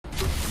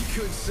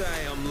Could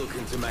say I'm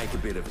looking to make a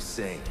bit of a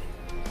scene.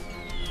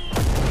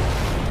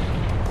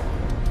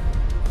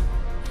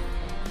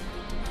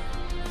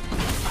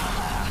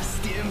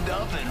 Stimmed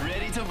up and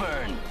ready to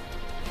burn.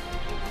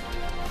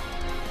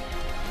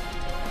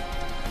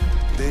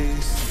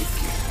 There's the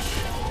catch.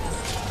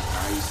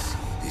 I see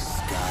the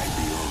sky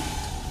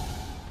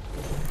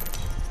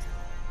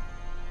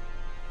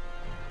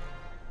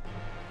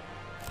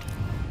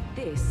beyond.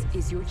 This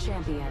is your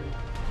champion.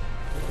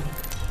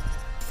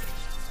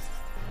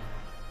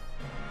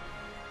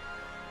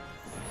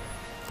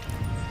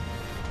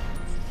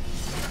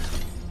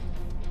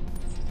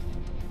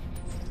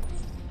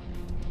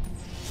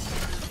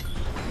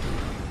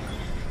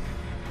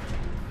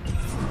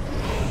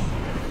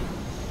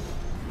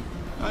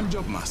 I'm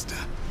Job Master.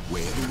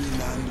 Wherever we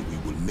land, we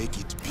will make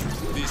it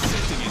beautiful. This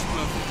setting is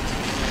perfect.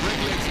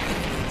 Regulates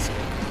movements.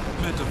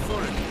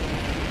 Metaphorically.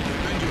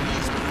 And your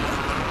husband.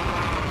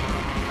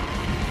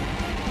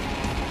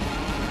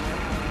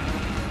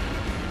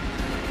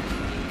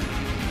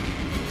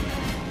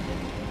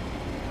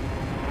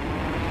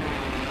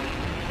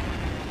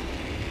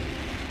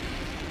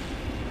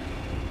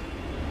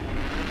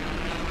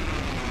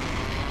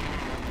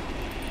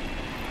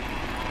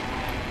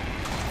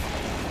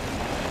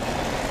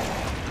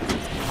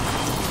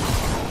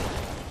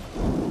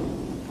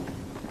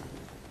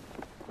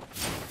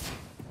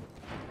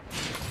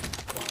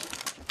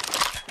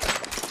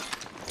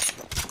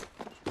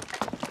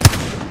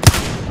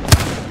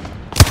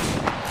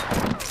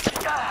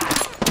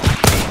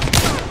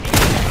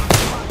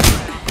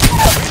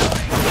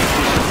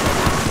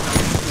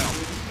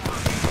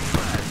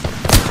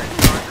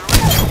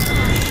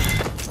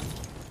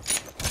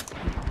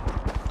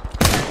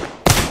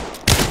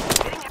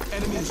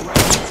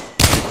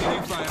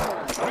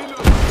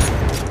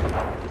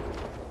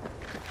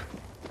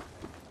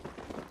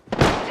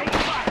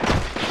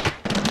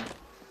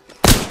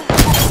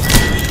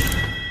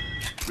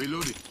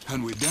 Reloaded.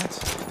 And with that,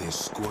 their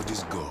squad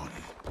is gone.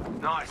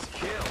 Nice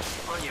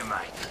kill on you,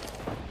 mate.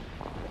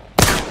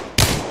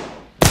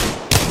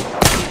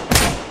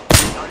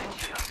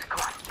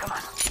 Come on.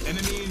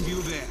 Enemy in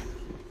view there.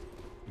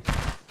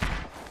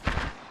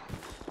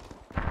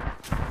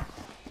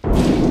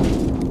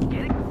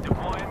 Get it?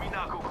 Deploying me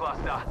knuckle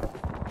cluster.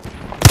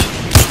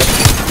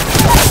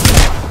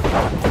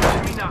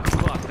 Enemy knuckle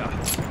cluster.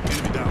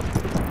 Enemy down.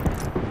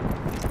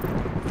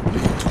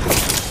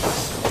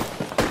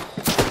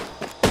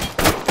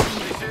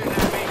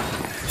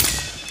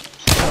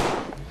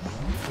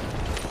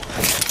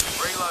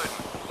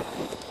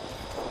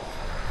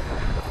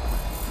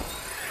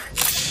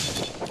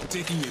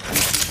 Taking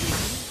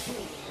it.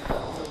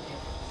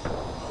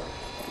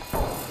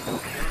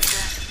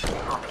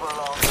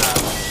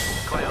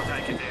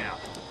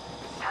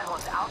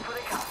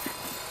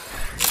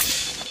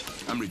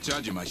 I'm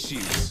recharging my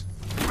shields.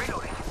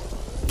 Reloading.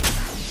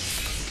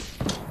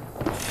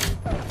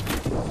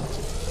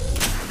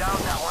 Down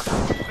that one.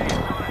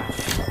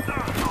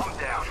 I'm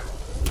down.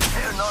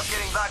 They're not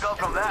getting back up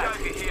from that.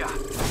 Over here.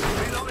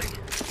 Reloading.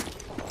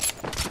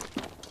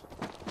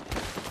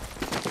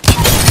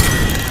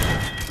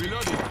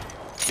 Reloading.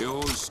 The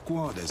whole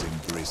squad has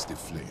embraced the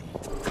flame.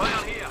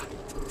 Clown here.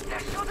 They're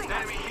shooting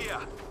at Enemy me. here.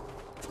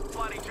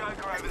 Bloody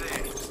Joker over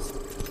there.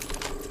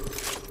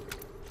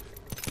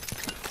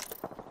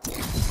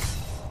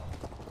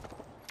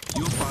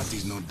 Your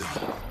party's not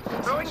done.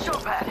 Throwing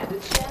jump pad. The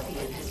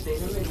champion has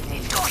been eliminated.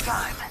 It's go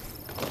time.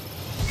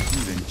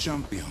 Even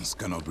champions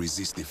cannot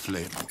resist the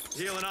flame.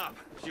 Healing up.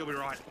 She'll be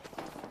right.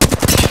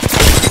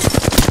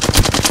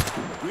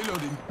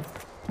 Reloading.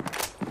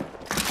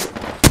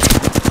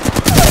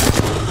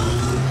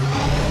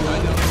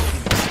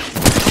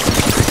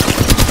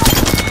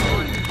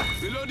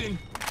 Reloading.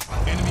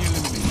 Enemy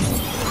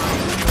eliminated.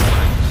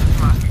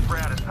 Must be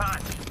proud as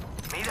punch.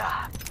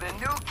 Mira, the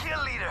new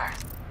kill leader.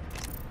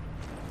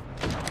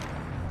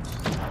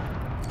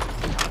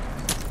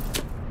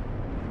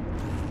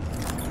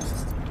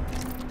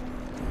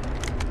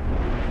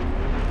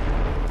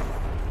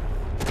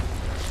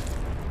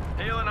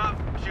 Healing up.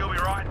 She'll be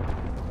right.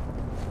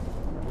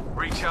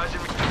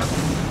 Recharging me.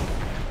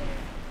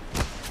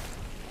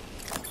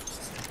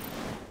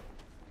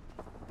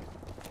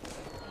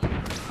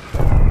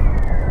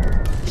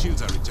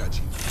 Shields are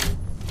recharging.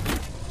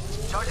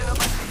 Charging up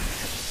my shield.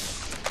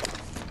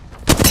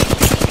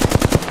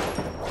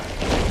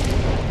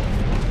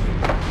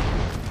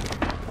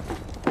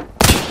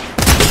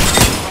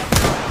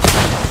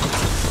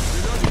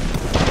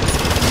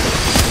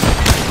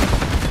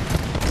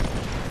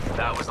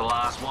 That was the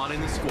last one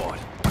in the squad.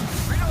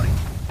 Reloading.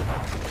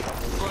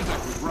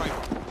 Contact with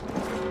rifle.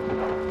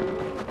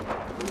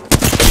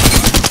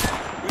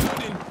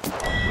 Reloading.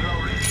 We're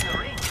already in the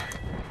ring.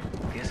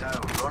 Guess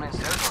I'm running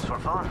circles for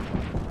fun.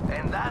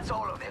 And that's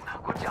all of them.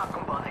 Good job,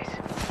 compadres.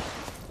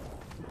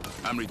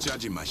 I'm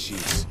recharging my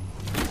shields.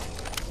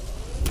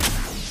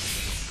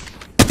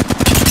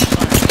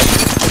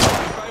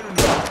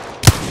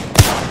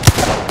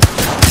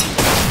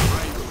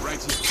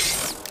 Right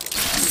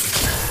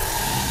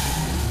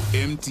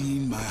here.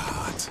 Emptying my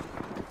heart.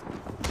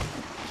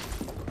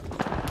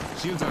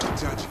 Shields are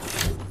recharging.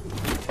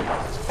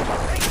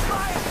 Take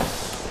fire!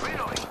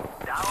 Reloading.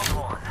 Down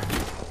one.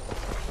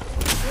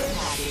 Care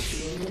package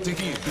being delivered.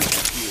 Taking a bit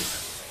of here.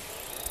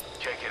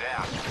 Check it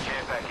out.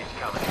 Care package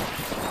coming.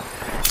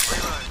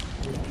 Reload.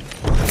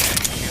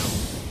 Kill.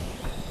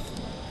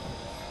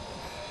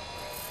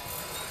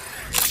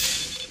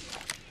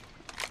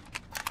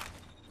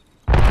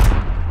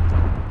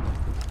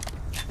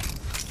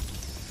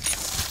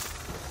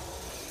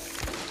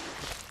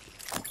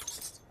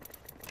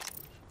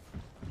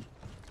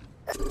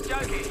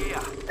 Joker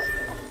here.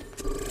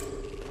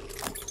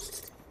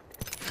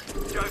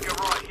 Joker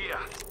right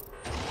here.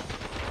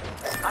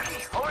 Aki,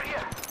 over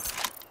here.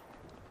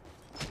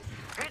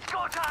 It's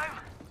go time.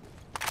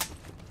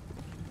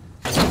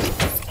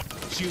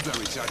 Shields are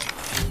recharging.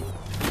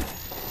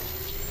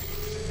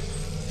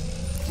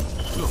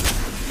 Look,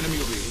 enemy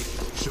over here.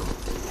 Sure.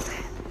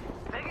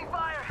 Taking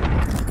fire.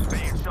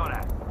 Being shot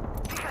at.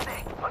 Fíjate,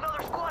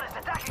 another squad is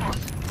attacking us.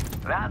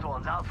 That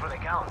one's out for the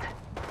count.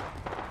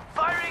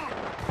 Firing.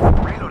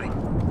 Reloading.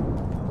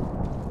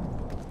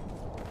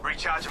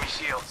 Recharge me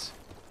shields.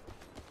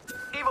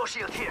 Evo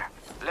shield here.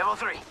 Level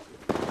 3.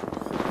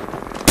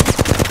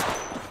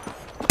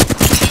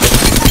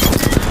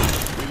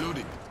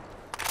 Reloading.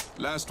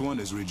 Last one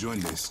has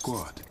rejoined their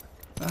squad.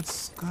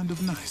 That's kind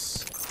of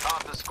nice.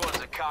 Half the squad's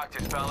are cocked,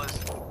 fellas.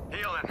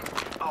 Healing.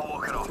 I'll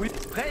walk it off.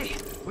 Hey,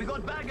 we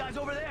got bad guys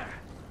over there.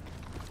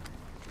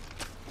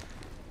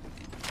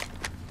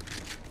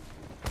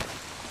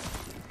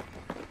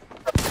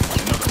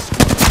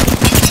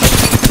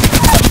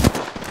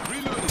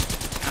 Reloading.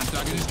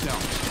 Antagonist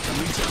down. I'm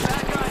recharging.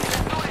 Bad guys,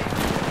 let's go in.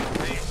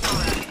 Being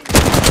shot at.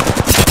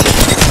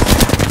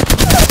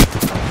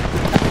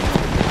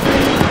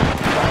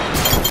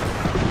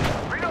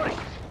 Reloading.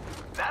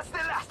 That's the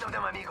last of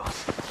them, amigos.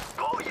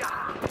 Booyah!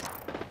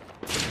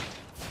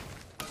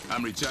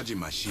 I'm recharging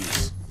my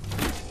shields.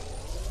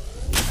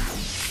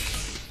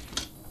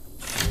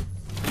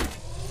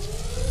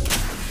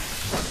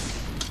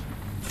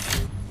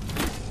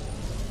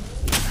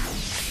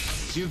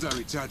 Shields are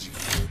recharging.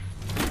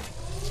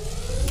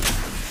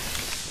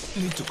 I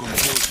need to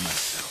compose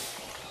myself.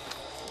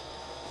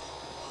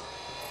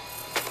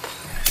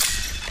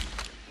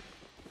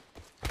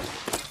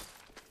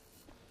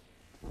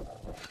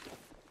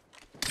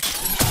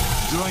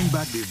 Drawing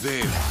back the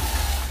veil.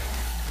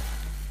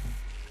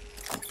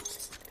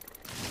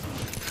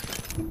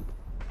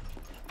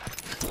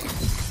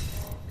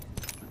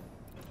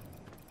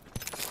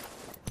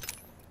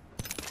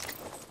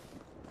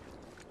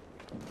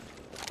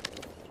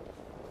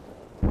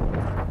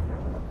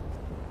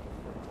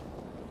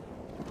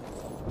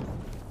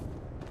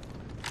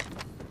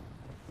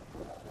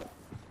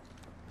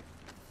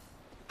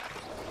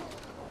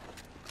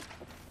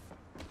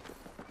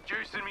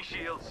 Juicing me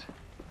shields.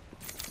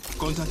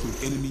 Contact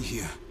with enemy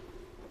here.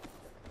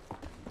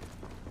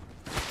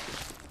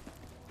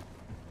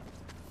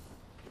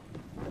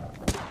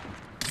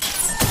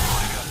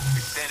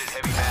 Extended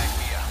heavy mag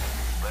here.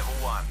 Level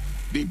 1.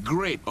 The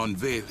great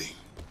unveiling.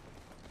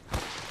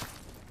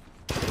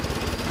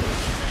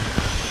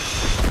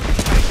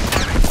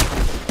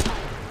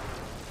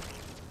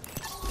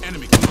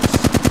 Enemy close.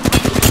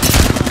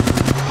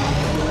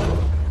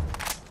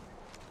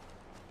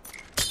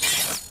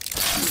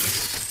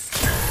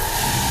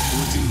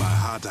 Putting my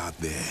heart out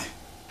there.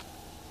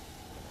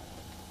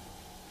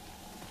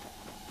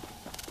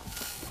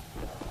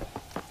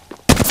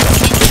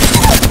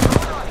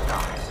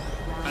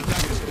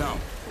 Antagonist down.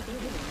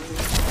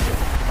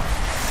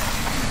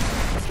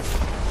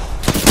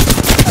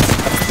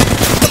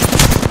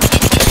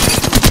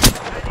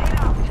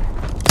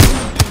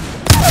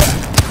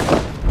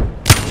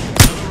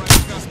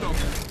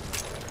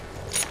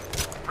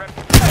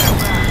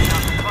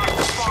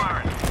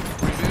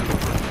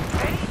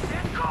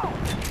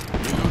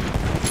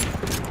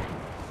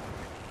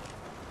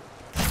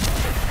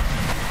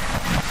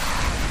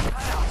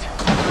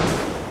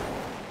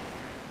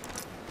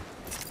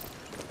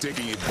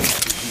 Taking it back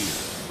to here.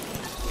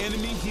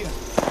 Enemy here.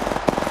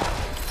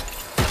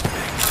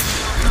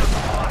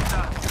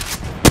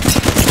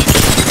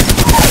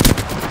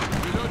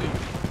 Reloading.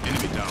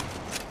 Enemy down.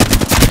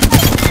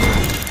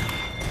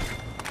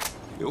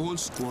 The whole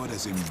squad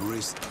has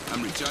embraced.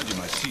 I'm recharging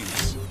my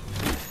shields.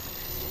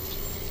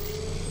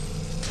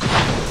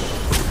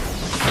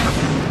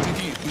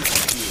 Taking it back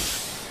to here.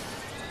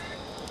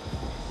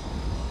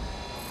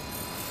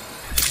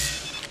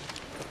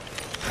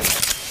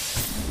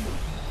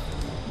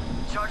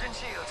 Charging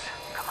shields.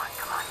 Come on,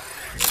 come on.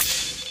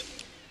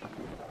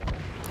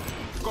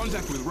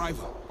 Contact with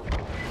rival.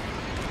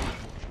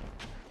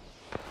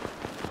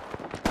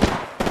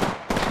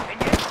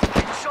 Engage.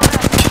 Shot at.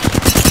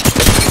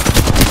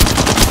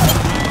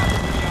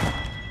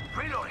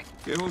 Reloading.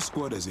 The whole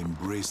squad has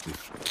embraced it.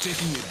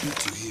 Taking a beat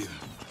to heal.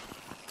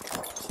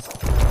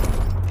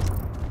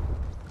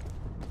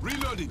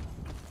 Reloading.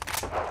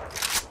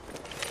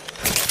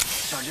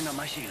 Charging on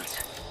my shields.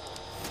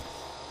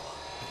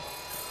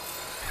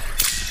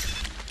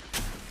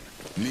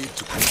 Need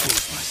to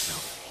compose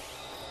myself.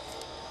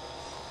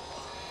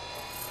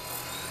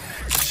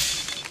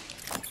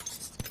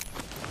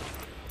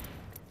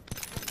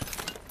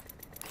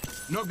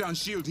 Knockdown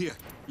shield here.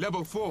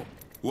 Level 4.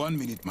 1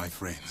 minute, my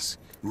friends.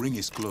 Ring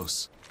is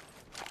close.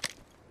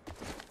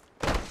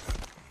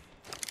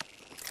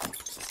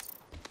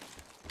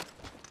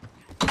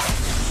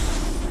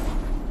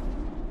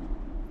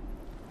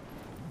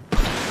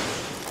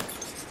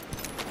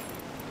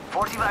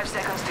 "45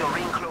 seconds till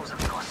ring close,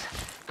 amigos.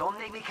 Don't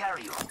make me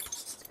carry you.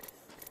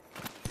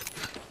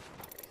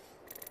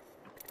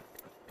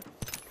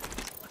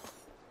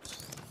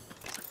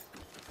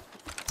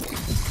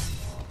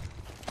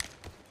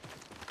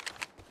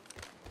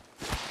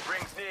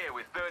 Ring's near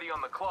with 30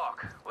 on the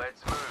clock.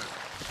 Let's move.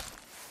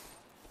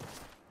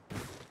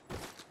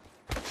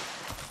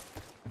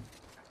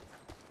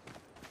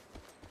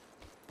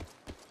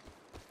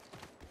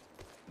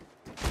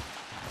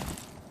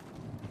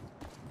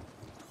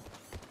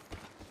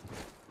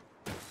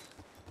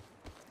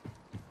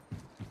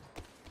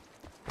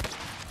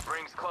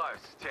 Ring's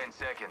close. 10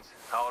 seconds.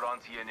 Hold on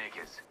to your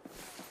knickers.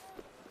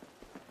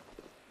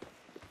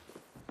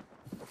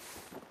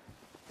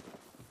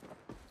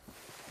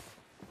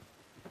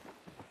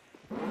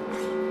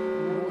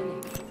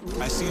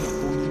 I see an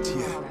opponent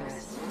here.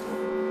 Progress.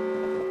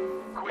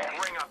 Quick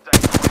ring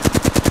update.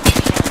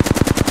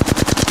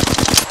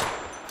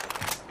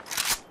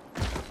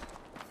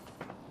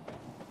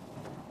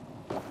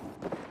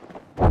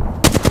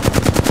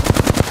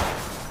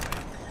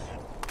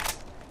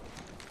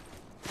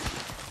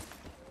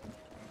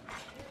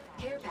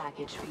 Care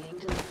package being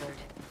delivered.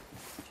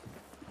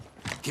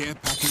 Care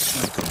package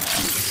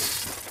incomplete.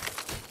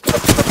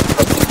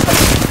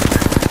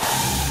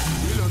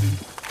 Reloading.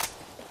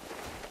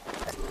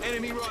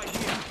 Enemy right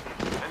here.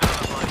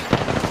 Another one.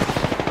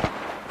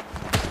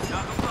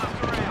 Knuckle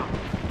cluster around.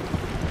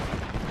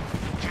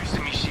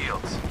 Juicing me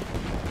shields.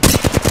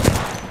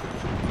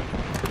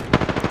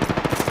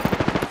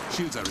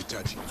 Shields are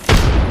recharging.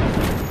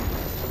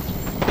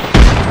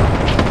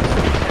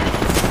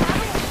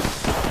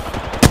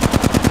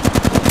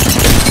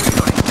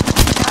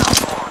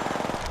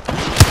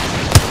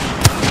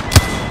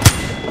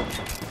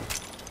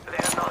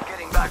 They're not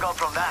getting back up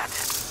from that.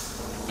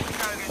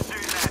 Go get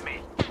shooting at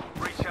me.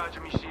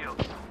 Recharging me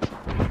shields.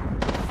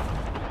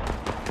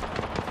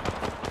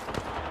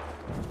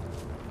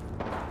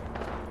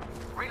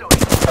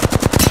 Reloading.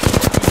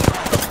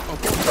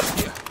 Opponent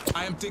here.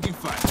 I am taking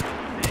fire.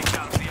 Here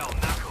comes the old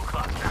knuckle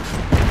cluster.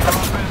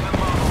 Drop in the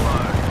mother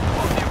load.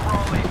 What's your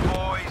rollies,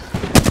 boys?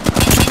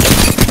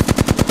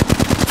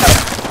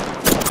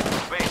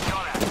 Being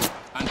shot at.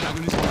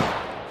 Antagonist down.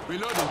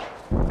 Reloading.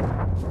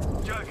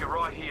 Joker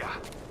right here.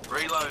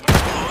 Reloading.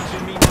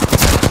 Launching me now.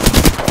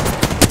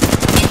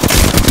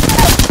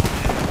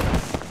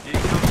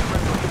 Here comes the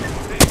ripple.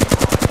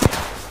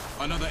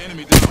 Another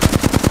enemy down.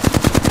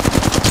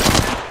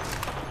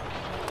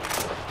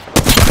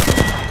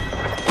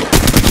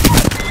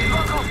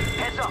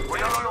 Heads up,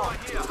 we're all alone.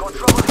 Got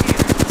trouble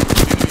here.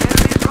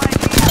 Enemies right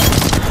here.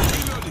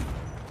 Reloading.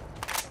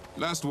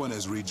 Last one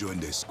has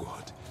rejoined their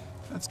squad.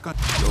 That's kind.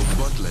 Your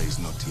butler is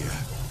not here,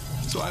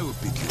 so I will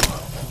pick you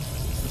up.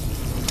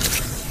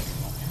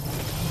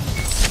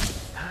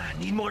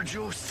 Need more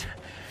juice.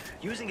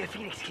 Using a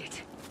Phoenix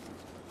kit.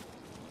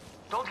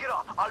 Don't get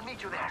up. I'll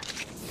meet you there.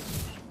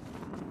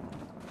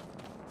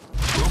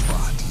 Your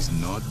part is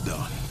not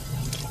done.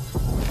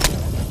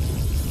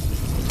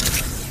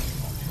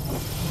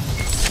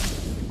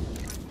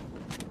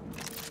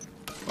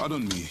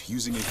 Pardon me,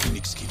 using a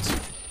Phoenix kit.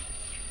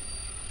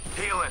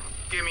 Healing.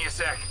 Give me a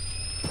sec.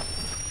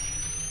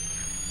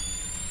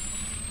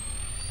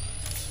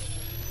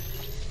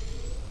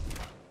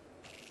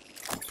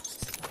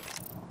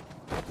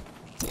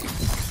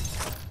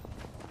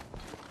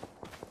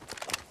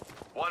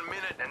 One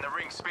minute and the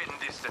ring's spitting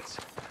distance.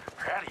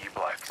 Proud of you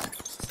blokes.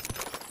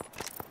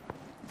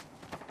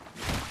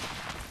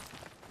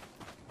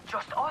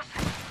 Just us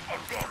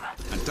and them.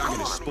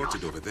 Antagonist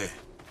spotted over there.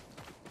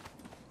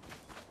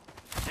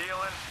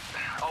 Healing.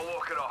 I'll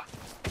walk it off.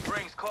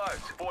 Ring's close.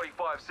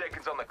 45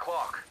 seconds on the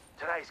clock.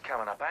 Today's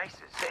coming up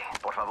aces. Sí,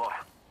 por favor.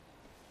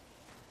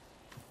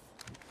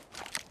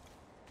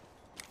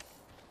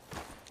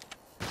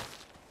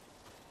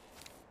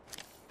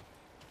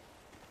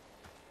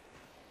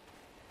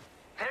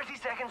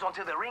 Seconds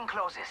until the ring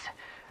closes.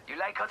 You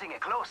like cutting it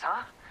close,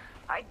 huh?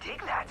 I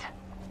dig that.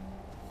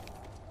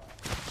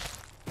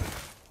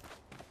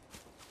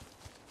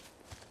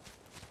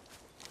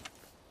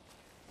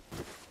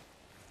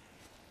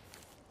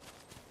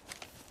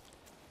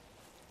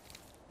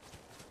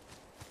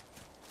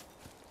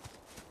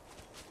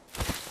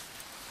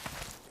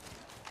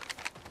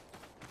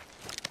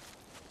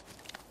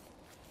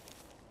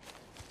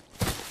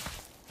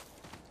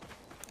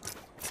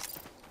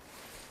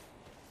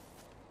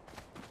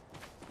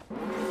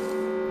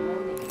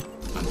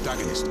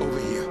 Antagonist over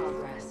here.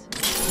 Progress.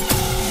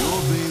 Your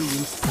veil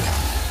will fall.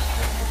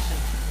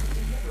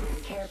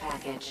 Care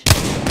package.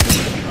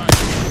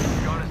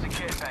 Got us a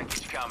care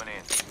package coming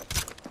in.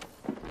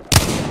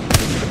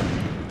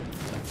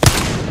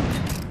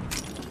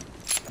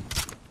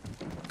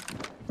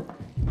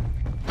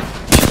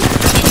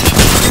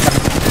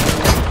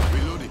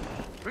 Reloading.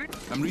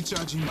 I'm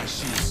recharging my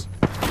shields.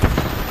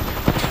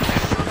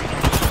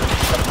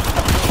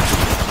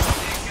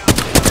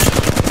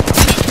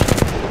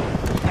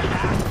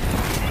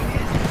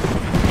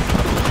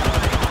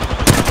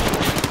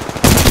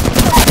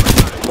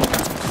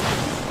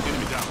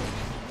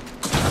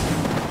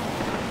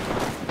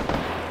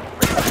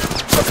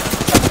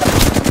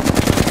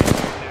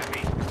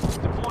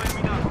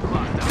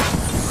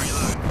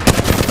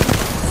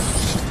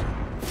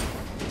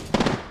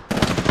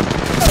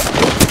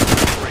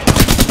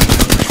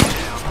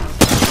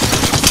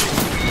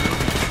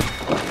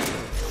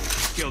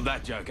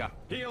 that joker.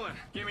 Healing.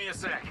 Give me a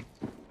sec.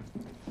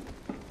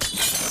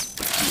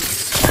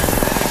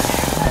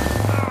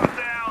 Oh,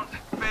 down.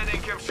 Fair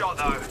income shot,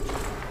 though.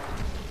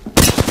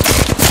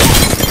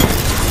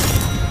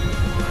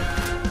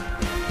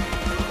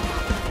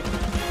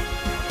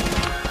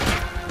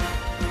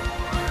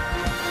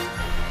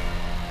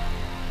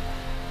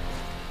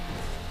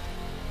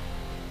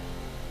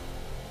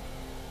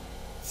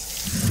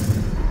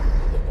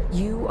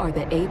 You are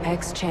the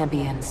Apex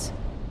Champions.